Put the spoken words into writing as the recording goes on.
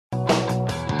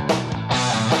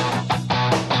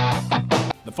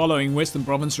The following Western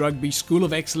Province Rugby School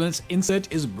of Excellence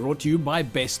insert is brought to you by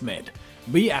BestMed.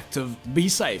 Be active, be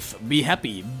safe, be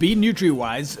happy, be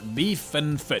Nutri-Wise, be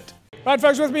fit. Right,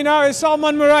 folks, with me now is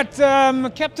Salmaan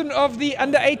Moerat, captain of the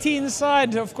under-18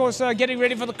 side. Of course, getting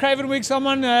ready for the Craven week.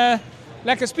 Salmaan,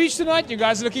 like a speech tonight, you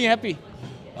guys are looking happy.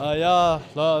 Yeah,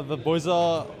 the boys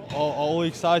are all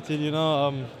excited, you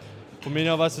know. For many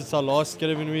of us, it's our last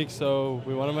Craven week, so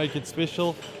we want to make it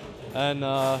special. And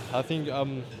I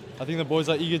think the boys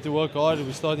are eager to work hard.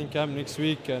 We're starting camp next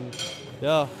week, and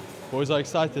yeah, boys are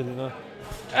excited, you know.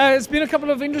 It's been a couple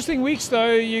of interesting weeks,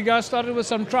 though. You guys started with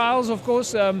some trials, of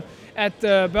course, at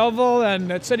Belleville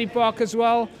and at City Park as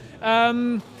well.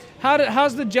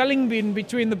 How's the gelling been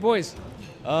between the boys?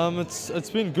 It's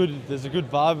been good. There's a good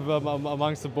vibe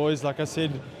amongst the boys. Like I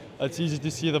said, it's easy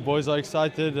to see the boys are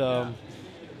excited.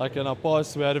 Like in our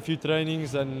past, we had a few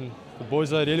trainings, and the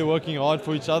boys are really working hard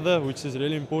for each other, which is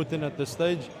really important at this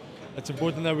stage. It's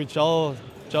important that we gel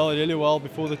really well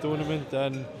before the tournament,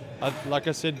 and like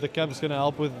I said, the camp's going to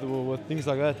help with things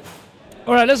like that.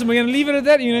 All right, listen, we're going to leave it at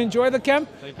that. You know, enjoy the camp,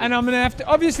 and I'm going to have to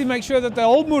obviously make sure that the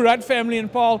whole Moerat family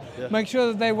and Paul make sure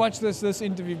that they watch this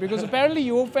interview, because apparently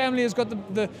your family has got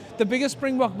the biggest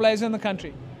Springbok blazer in the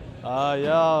country.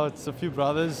 Yeah, it's a few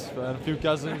brothers and a few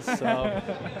cousins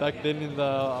back then in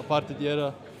the apartheid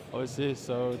era, obviously.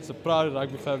 So it's a proud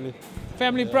rugby family.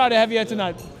 Family proud to have you here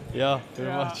tonight. Yeah, very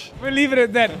much. We'll leave it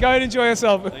at that. Go and enjoy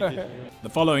yourself. Thank you. The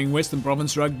following Western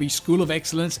Province Rugby School of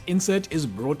Excellence insert is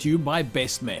brought to you by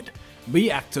BestMed. Be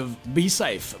active, be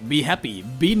safe, be happy,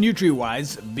 be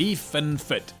Nutri-Wise, be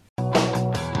fit.